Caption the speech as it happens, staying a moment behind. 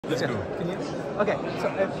Let's go. Can you? Okay, so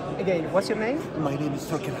again, what's your name? My name is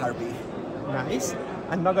Turkin Harbi. Nice.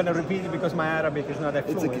 I'm not going to repeat it because my Arabic is not that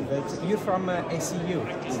fluent. Okay. But you're from SEU,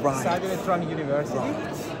 Right. Saudi Electronic University.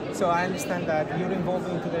 Right. So I understand that you're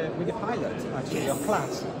involved with the pilot, actually, Yes. your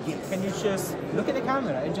class. Yes. Can you just look at the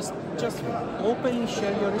camera and just openly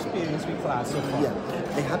share your experience with class so far?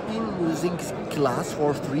 Yeah, I have been using class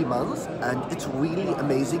for 3 months and it's really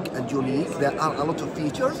amazing and unique. There are a lot of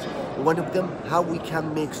features. One of them, how we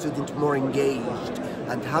can make students more engaged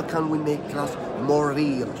and how can we make class more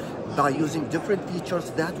real by using different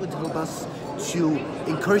features that would help us to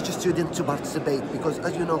encourage students to participate, because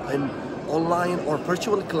as you know, in online or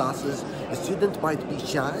virtual classes, a student might be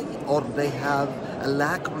shy or they have a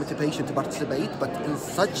lack of motivation to participate, but in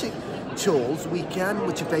such tools we can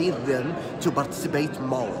motivate them to participate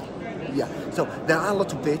more. Yeah, so there are a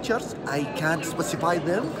lot of features, I can't specify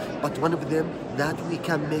them, but one of them that we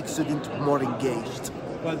can make students more engaged.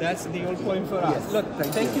 Well, that's the whole point for us. Yes, Look,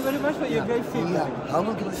 thank you very much for your great feedback. Yeah. How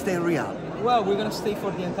long will you stay in Riyadh? Well, we're going to stay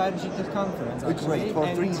for the entire GTEL conference. Great, for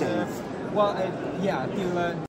 3 days. Well, yeah, till